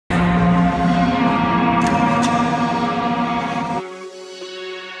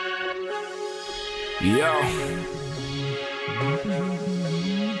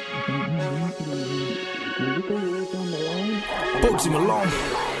Mosey Malone.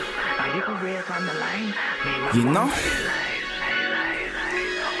 You know?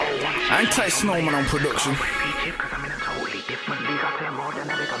 Anti Snowman on production.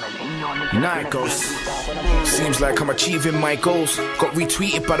 You know how it goes. Seems like I'm achieving my goals. Got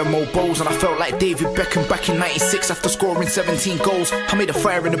retweeted by the Mobos, and I felt like David Beckham back in '96 after scoring 17 goals. I made a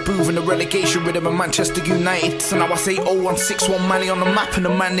fire in the booth in the relegation rhythm of Manchester United. So now I say 0-1-6-1 Mali on the map, and the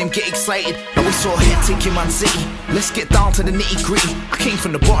man them get excited. Now it's all hectic in Man City. Let's get down to the nitty gritty. I came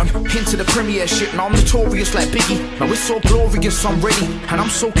from the bottom into the Premiership. Now I'm notorious like Biggie. Now it's so glorious, I'm ready, and I'm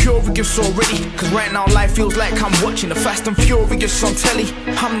so curious already. Cause right now life feels like I'm watching the Fast and Furious on telly.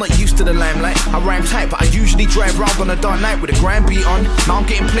 I'm not used to the limelight. I rhyme tight, but I usually drive round on a dark night with a grind beat on. Now I'm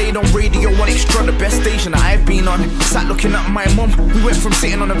getting played on Radio 1 Extra, the best station that I've been on. Sat looking at my mum. We went from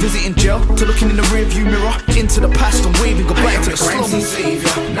sitting on a visiting jail to looking in the rearview mirror into the past and waving goodbye to the slum. Savior,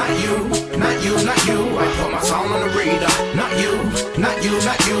 not you, not you, not you. I put my town on the radar. Not you, not you,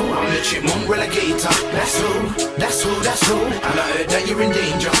 not you. I'm the chipmunk relegator. That's who, that's who, that's who. And I heard that you're in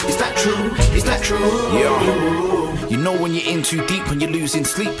danger. Is that true? Is that true? Yeah. You know when you're in too deep, when you're losing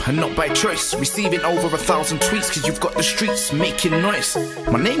sleep, and not by choice. Receiving over 1,000 tweets cause you've got the streets making noise.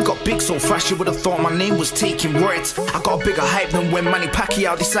 My name got big so fast you would have thought my name was taking roids. I got a bigger hype than when Manny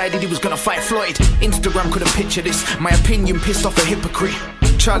Pacquiao decided he was gonna fight Floyd. Instagram couldn't picture this. My opinion pissed off a hypocrite.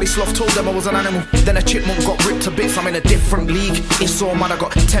 Charlie Sloth told them I was an animal. Then a chipmunk got ripped to bits. I'm in a different league. It's so mad. I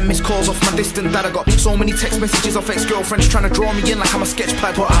got 10 missed calls off my distant dad. I got so many text messages off ex-girlfriends trying to draw me in like I'm a sketch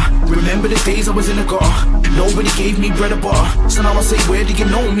pad. But I remember the days I was in the gutter. Nobody gave me bread or butter. So now I say, where do you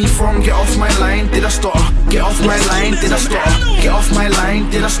know me from? Get off my line, did I stutter? Get off my line, did I stutter? Get off my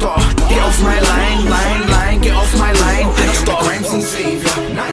line, did I stutter? Get off my line, line.